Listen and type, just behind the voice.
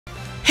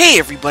Hey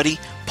everybody,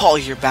 Paul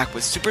here back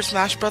with Super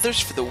Smash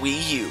Bros. For the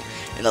Wii U.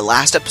 In the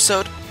last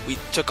episode, we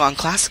took on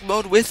Classic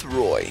Mode with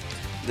Roy.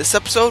 This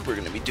episode, we're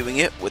going to be doing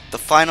it with the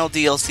final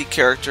DLC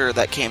character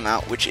that came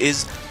out, which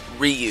is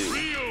Ryu.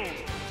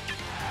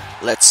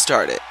 Let's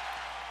start it.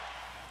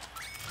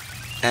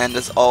 And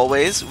as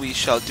always, we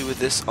shall do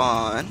this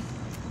on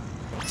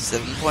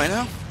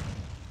 7.0.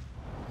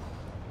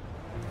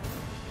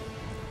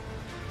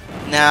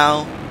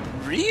 Now,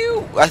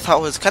 Ryu, I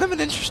thought was kind of an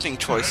interesting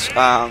choice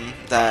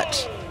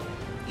that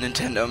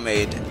Nintendo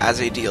made as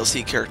a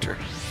DLC character.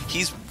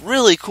 He's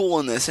really cool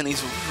in this, and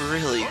he's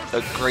really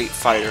a great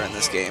fighter in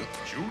this game.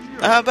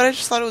 But I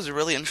just thought it was a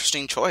really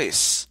interesting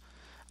choice.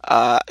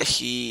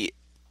 The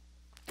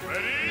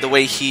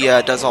way he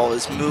does all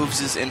his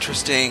moves is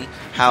interesting.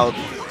 How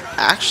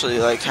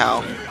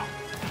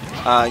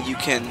you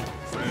can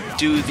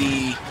do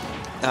the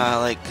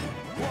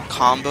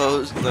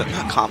combos, not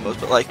combos,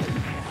 but like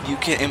you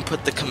can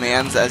input the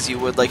commands as you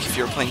would like if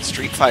you were playing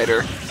Street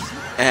Fighter,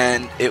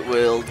 and it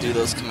will do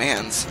those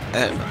commands,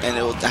 and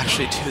it will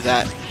actually do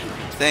that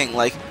thing.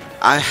 Like,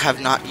 I have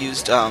not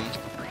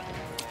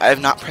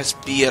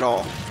pressed B at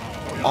all.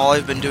 All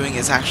I've been doing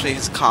is actually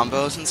his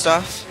combos and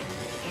stuff.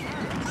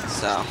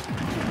 So.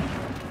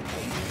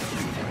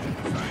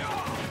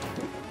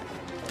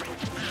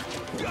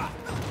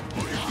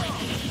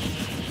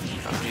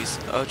 Oh jeez.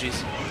 Oh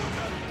jeez.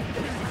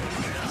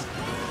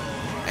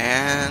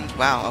 And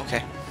wow.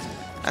 Okay.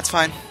 That's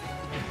fine.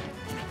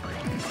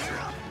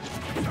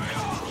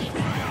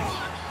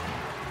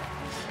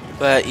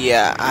 But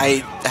yeah,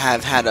 I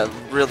have had a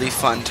really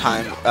fun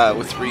time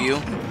with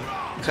Ryu,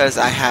 because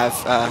I have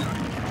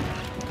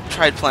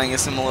tried playing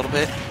as him a little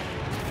bit,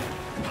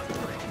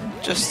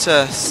 just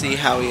to see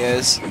how he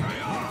is.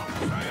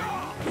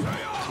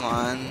 Come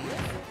on.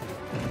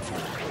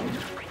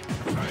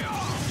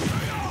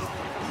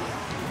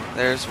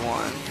 There's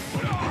one.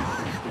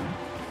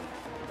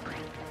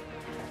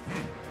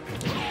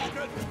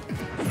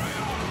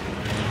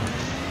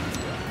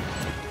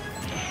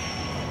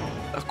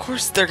 Of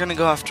course they're gonna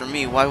go after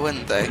me, why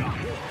wouldn't they?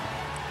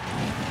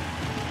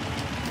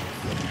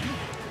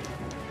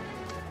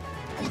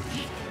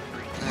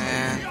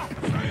 And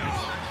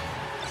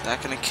is that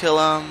gonna kill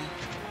him?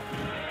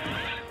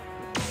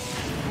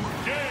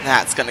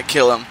 That's gonna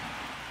kill him.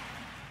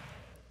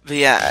 But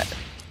yeah,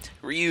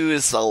 Ryu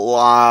is a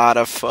lot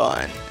of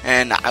fun,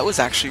 and I was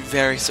actually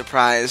very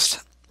surprised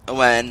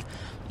when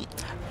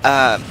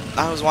I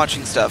was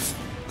watching stuff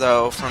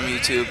though from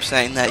YouTube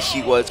saying that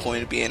he was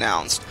going to be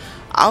announced.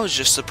 I was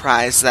just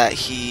surprised that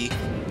he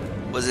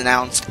was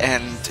announced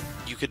and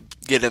you could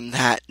get him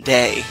that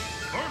day.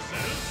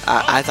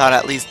 I thought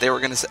at least they were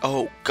going to say,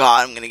 oh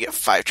god, I'm going to get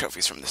 5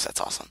 trophies from this,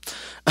 that's awesome.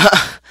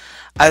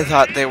 I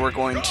thought they were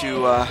going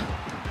to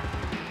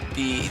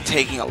be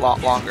taking a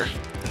lot longer.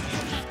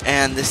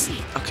 And this,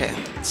 okay,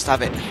 stop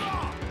it.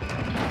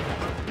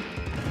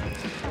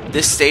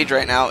 This stage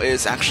right now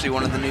is actually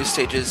one of the new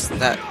stages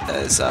that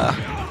is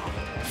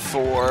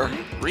for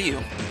Ryu.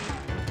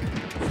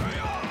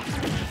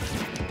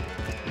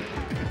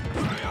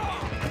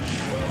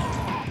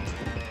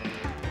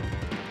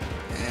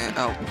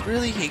 Oh,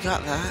 really? He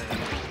got that?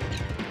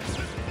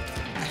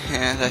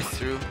 And I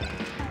threw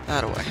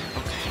that away.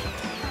 Okay.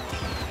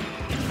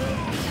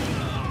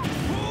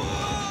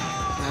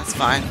 That's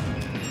fine.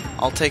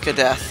 I'll take a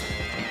death.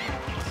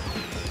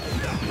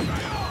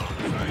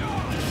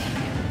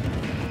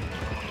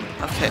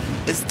 Okay,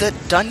 is that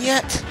done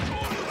yet?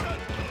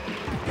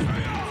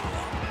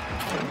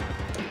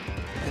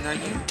 And are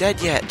you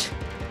dead yet?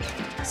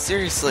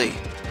 Seriously.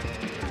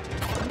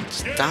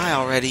 Just die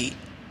already.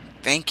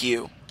 Thank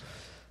you.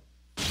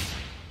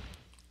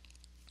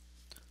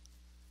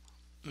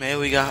 Maybe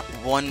we got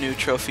one new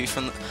trophy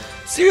from the...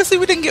 Seriously,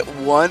 we didn't get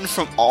one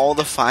from all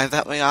the 5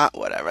 that we got?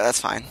 Whatever, that's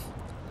fine.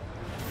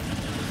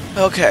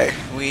 Okay,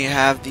 we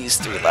have these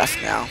 3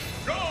 left now.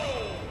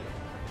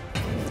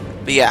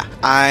 But yeah,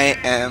 I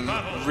am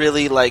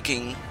really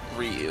liking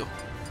Ryu.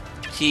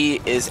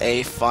 He is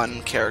a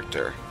fun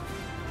character.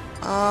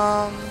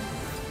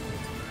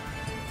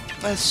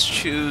 Let's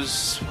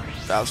choose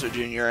Bowser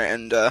Jr.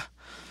 and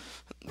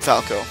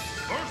Falco.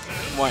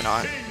 Why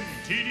not?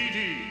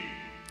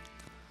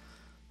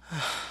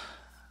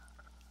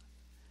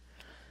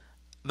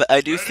 But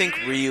I do think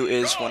Ryu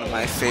is one of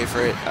my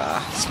favorite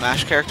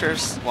Smash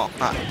characters. Well,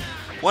 not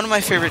one of my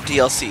favorite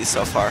DLCs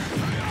so far.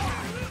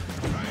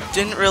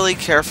 Didn't really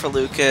care for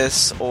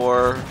Lucas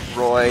or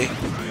Roy,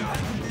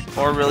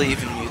 or really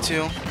even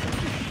Mewtwo.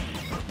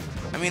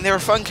 I mean, they were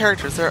fun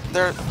characters.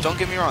 They're don't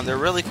get me wrong, they're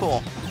really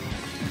cool.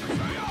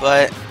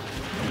 But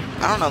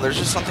I don't know. There's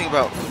just something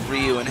about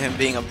Ryu and him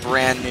being a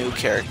brand new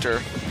character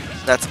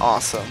that's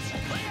awesome.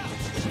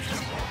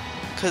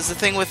 Because the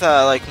thing with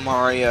like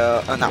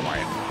Mario, not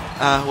Mario,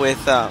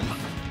 with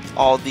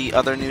all the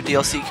other new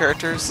DLC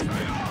characters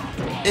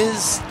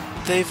is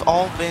they've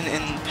all been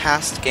in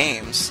past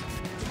games.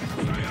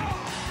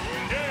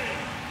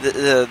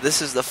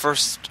 This is the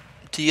first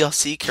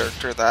DLC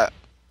character that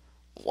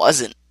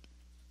wasn't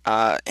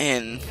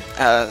in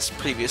a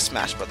previous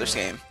Smash Brothers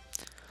game.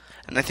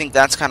 And I think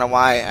that's kind of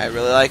why I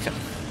really like him.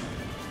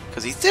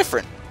 Because he's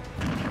different.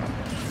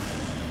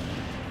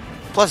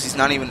 Plus, he's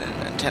not even a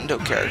Nintendo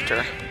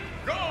character.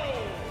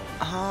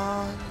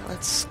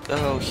 Let's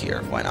go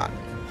here. Why not?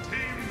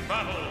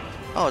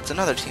 Oh, it's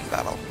another team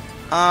battle.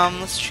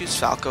 Let's choose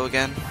Falco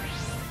again.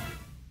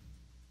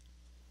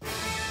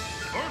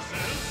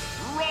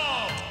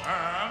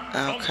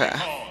 Okay,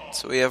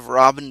 so we have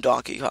Rob and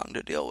Donkey Kong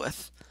to deal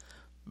with.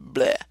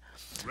 Bleh.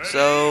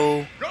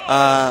 So,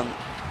 the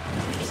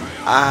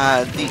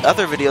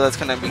other video that's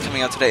going to be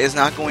coming out today is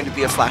not going to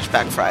be a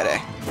Flashback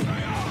Friday.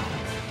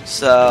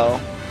 So,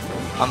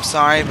 I'm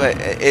sorry, but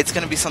it's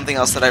going to be something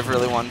else that I've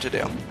really wanted to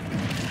do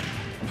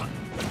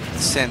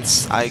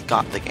since I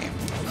got the game.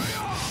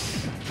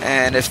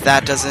 And if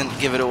that doesn't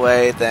give it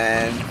away,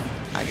 then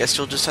I guess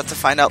you'll just have to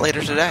find out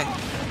later today.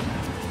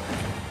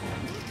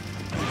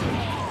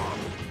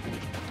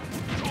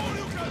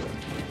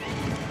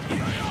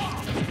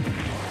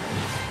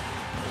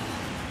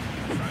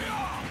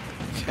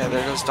 Okay,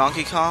 there goes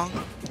Donkey Kong.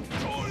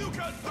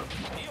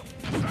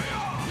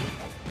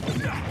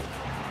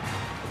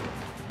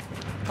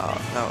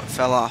 Oh no, it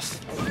fell off.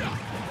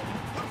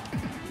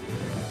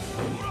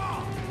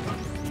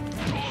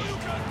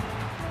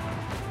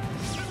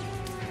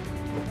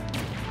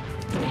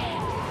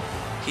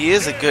 He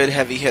is a good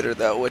heavy hitter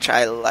though, which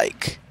I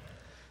like.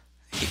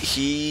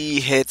 He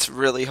hits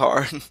really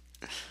hard.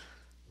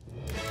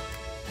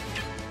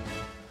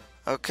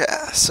 Okay,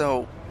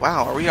 so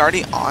wow, are we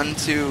already on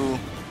to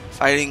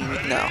Fighting Me?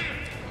 No.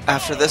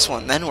 After this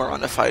one, then we're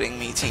on to Fighting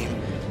Me Team,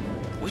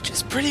 which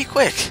is pretty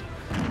quick.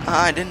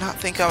 I did not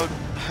think I would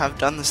have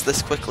done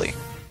this quickly.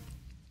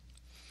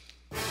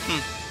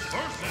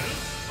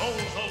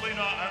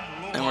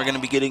 And we're going to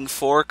be getting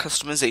 4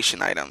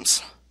 customization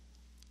items,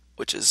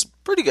 which is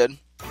pretty good.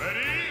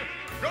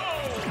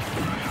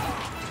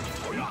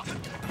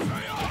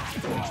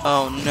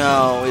 Oh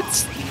no,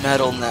 it's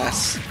Metal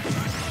Ness.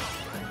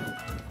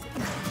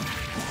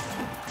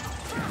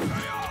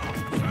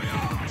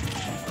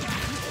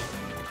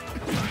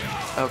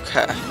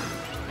 Okay.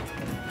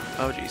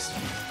 Oh jeez.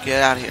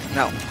 Get out of here.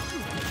 No.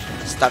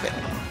 Stop it.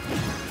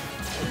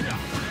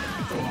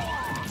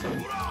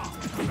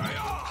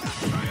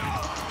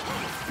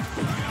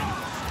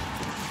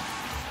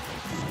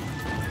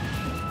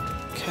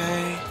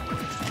 Okay.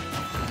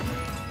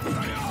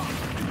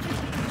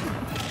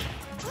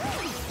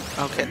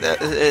 Okay,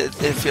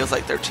 it feels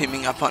like they're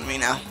teaming up on me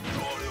now.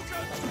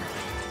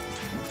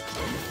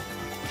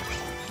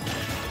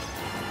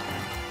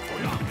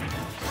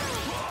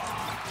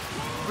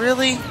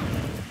 Really?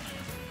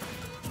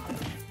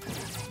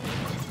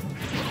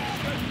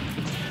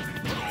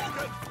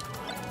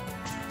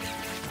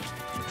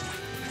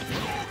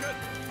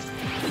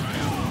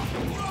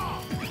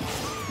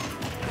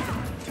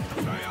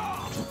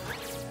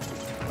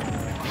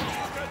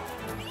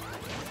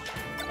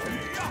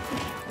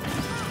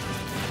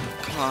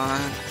 Come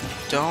on,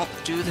 don't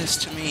do this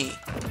to me.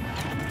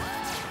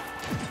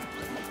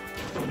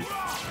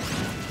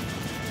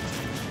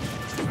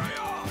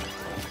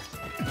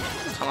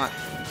 Come on.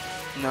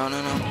 No,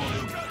 no, no.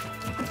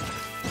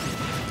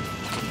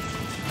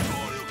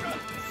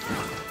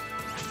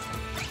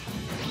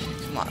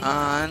 Come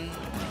on.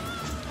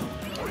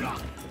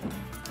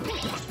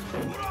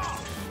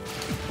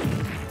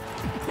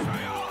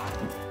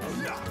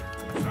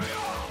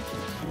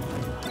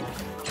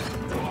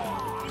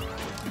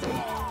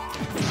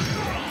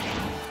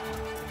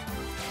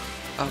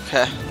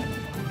 Okay.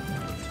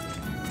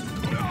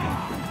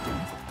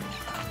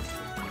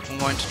 I'm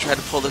going to try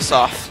to pull this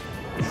off.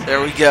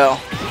 There we go.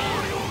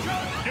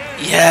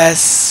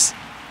 Yes!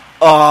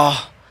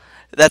 Oh,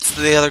 that's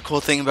the other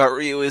cool thing about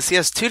Ryu is he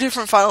has 2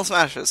 different Final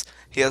Smashes.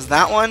 He has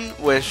that one,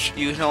 which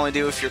you can only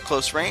do if you're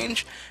close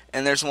range,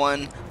 and there's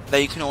one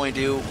that you can only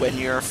do when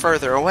you're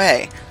further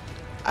away.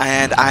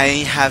 And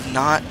I have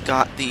not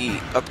got the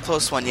up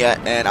close one yet,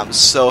 and I'm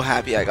so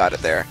happy I got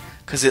it there,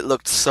 because it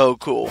looked so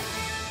cool.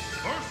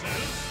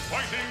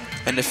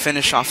 And to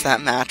finish off that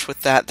match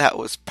with that, that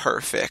was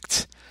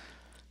perfect.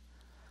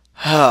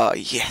 Oh,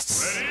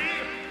 yes.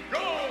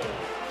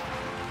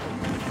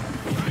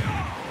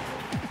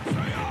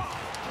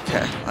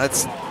 Okay,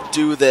 let's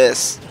do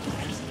this.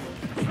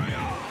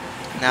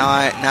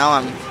 Now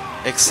I'm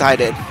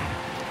excited.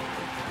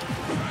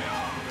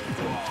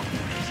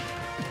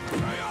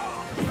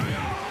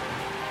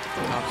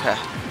 Okay.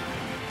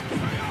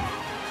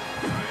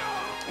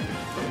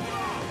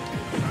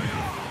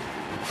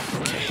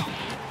 Okay.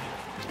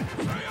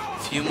 A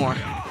few more.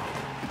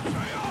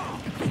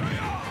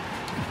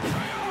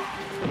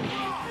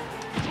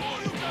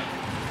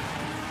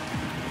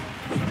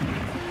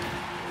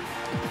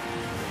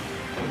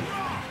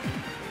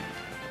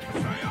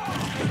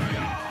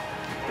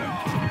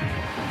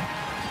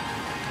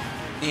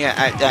 Yeah,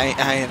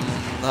 I am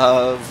in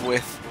love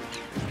with,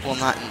 well,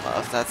 not in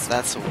love,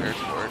 that's a weird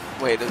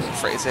way to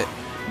phrase it,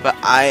 but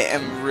I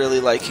am really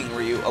liking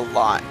Ryu a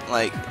lot.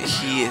 Like,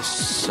 he is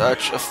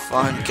such a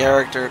fun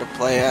character to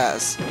play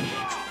as.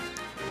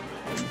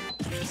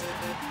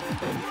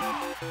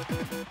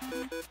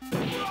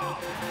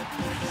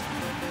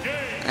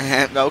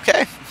 And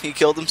okay, he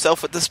killed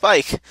himself with the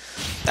spike.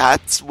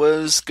 That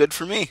was good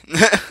for me.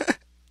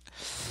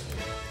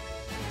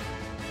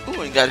 Ooh,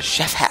 we got a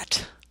chef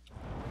hat.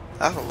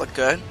 That'll look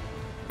good.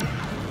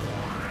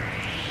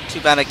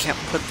 Too bad I can't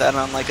put that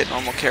on like a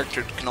normal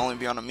character. It can only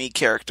be on a me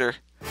character.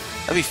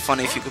 That'd be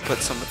funny if you could put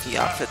some of the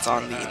outfits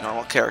on the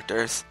normal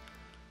characters.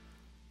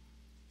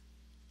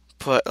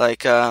 Put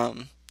like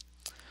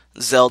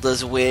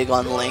Zelda's wig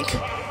on Link,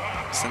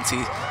 since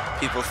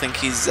people think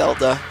he's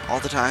Zelda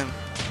all the time.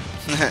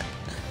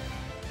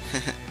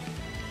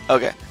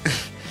 Okay.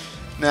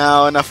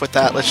 Now enough with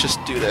that. Let's just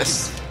do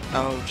this.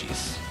 Oh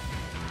jeez.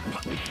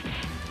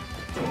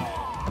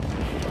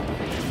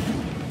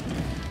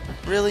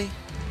 Really?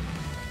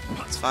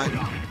 That's fine.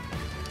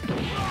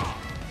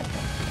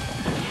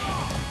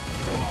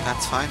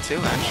 That's fine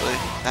too, actually.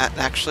 That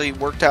actually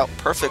worked out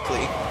perfectly,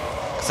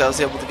 because I was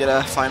able to get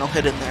a final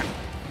hit in there.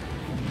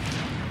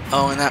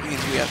 Oh, and that means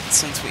we have,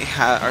 since we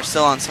are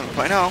still on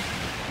 7.0,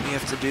 we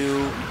have to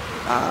do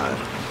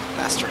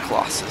Master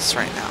Colossus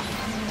right now.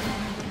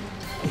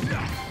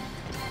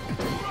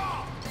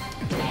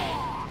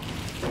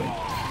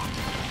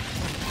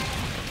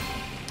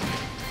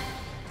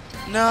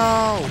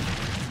 No!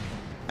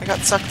 I got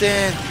sucked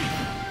in!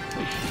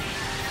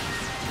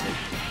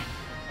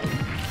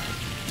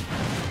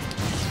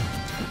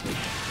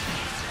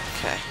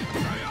 Okay.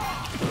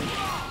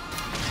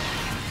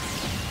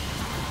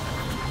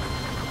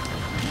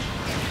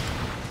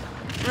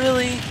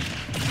 Really?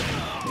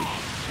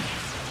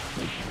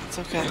 It's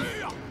okay.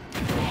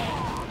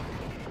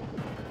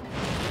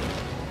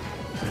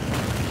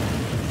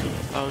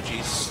 Oh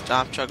geez,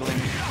 stop juggling.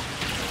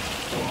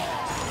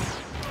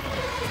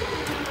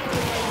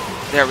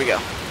 There we go.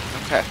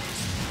 Okay.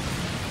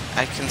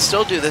 I can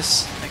still do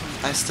this.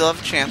 I still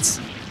have a chance.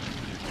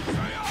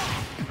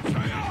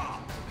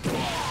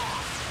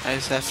 I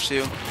just have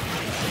to...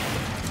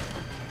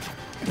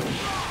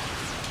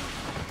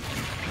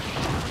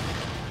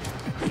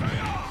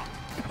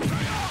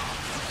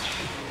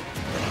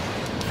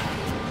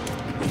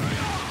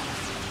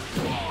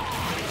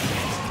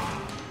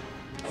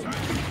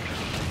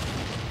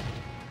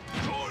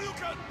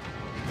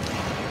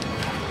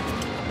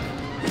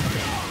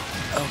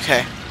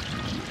 Okay.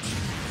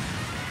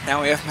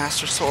 Now we have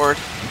Master Sword.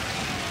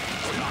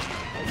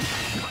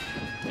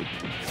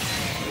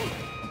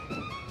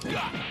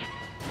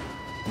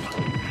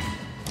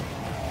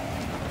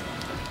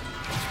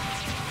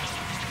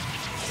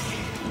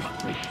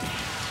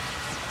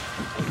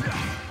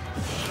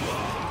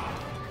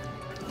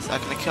 Is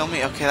that gonna kill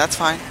me? Okay, that's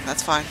fine.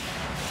 That's fine.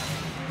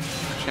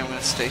 Actually, I'm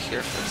gonna stay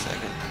here for a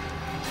second.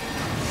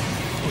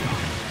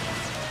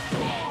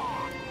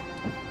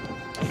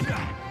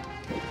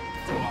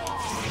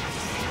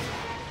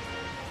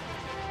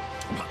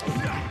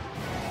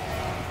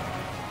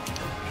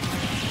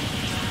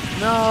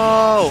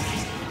 No!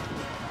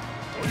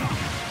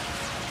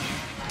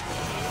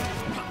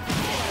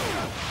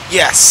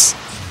 Yes!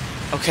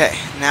 Okay,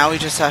 now we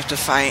just have to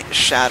fight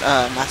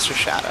Master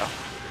Shadow.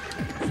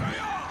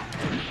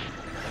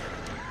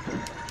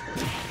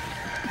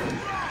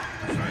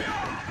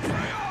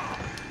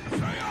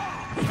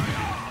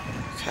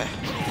 Okay.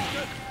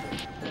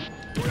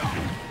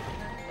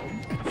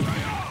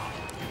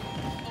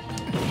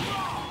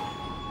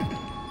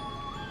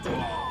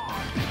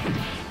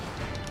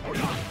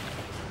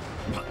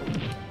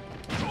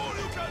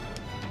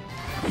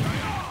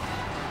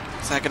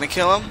 Is that gonna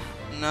kill him?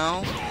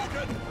 No.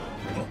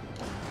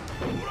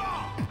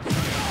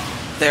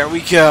 There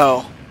we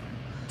go.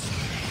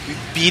 We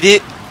beat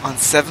it on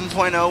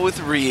 7.0 with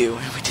Ryu,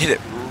 and we did it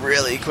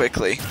really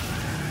quickly.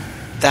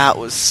 That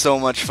was so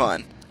much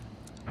fun.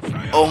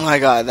 Oh my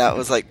god, that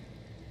was like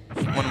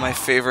one of my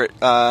favorite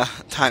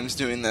times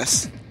doing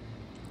this.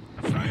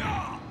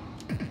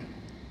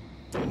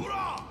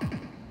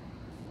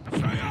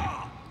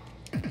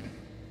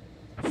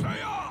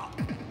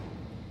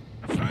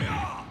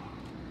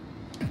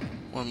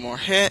 One more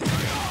hit.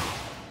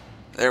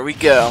 There we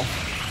go.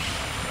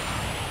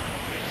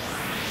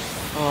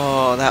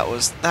 Oh, that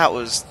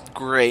was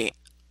great.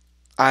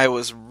 I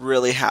was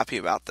really happy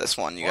about this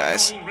one, you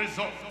guys.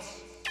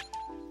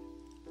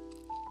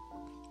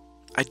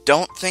 I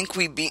don't think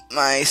we beat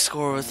my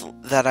score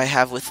that I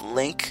have with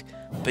Link,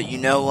 but you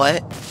know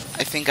what?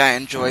 I think I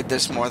enjoyed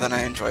this more than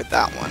I enjoyed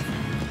that one.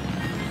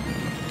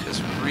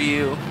 Because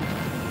Ryu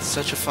is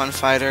such a fun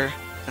fighter,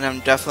 and I'm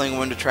definitely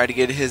going to try to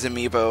get his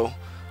amiibo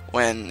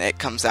when it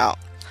comes out.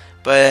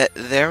 But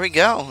there we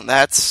go.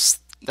 That's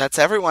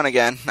everyone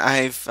again.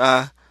 I've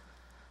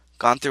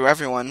gone through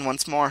everyone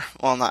once more.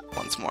 Well, not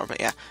once more,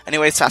 but yeah.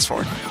 Anyways, fast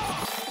forward.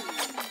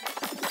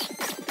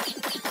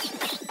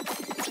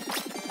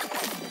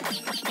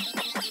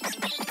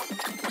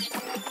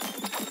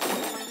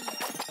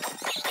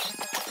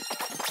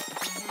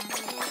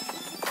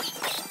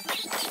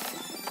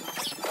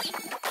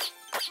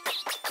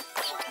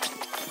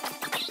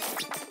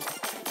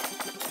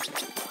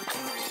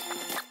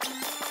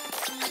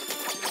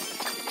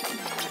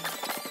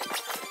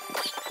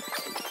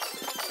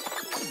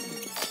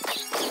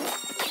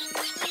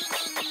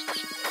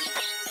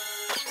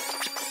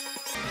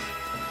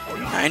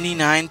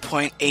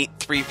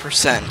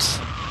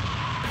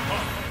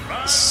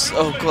 99.83%.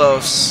 So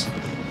close.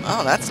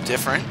 Oh, that's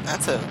different.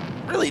 That's a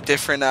really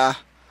different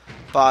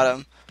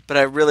bottom. But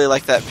I really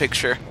like that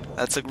picture.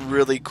 That's a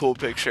really cool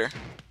picture.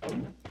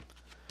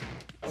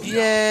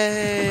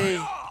 Yay!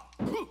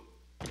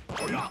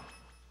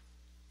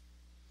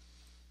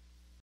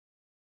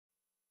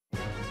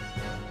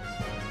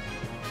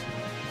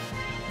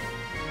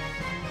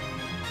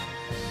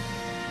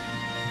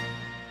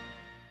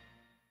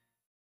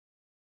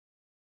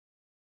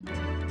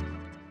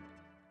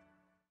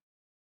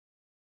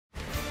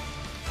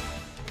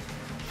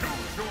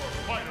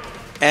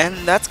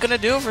 And that's gonna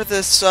do it for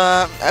this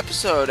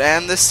episode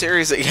and this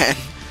series again.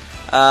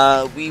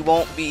 We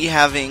won't be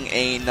having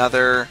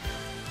another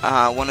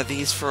one of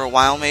these for a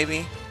while,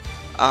 maybe.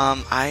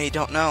 I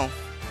don't know.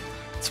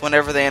 It's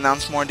whenever they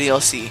announce more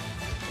DLC,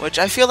 which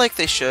I feel like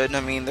they should. I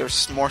mean,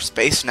 there's more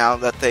space now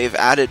that they've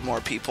added more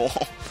people.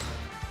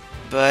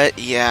 But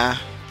yeah,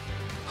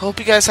 hope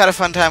you guys had a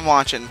fun time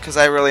watching, because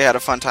I really had a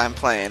fun time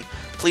playing.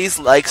 Please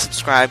like,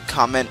 subscribe,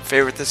 comment,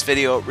 favorite this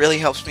video. It really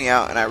helps me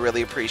out, and I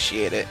really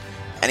appreciate it.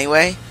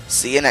 Anyway,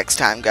 see you next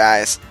time,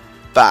 guys.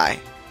 Bye.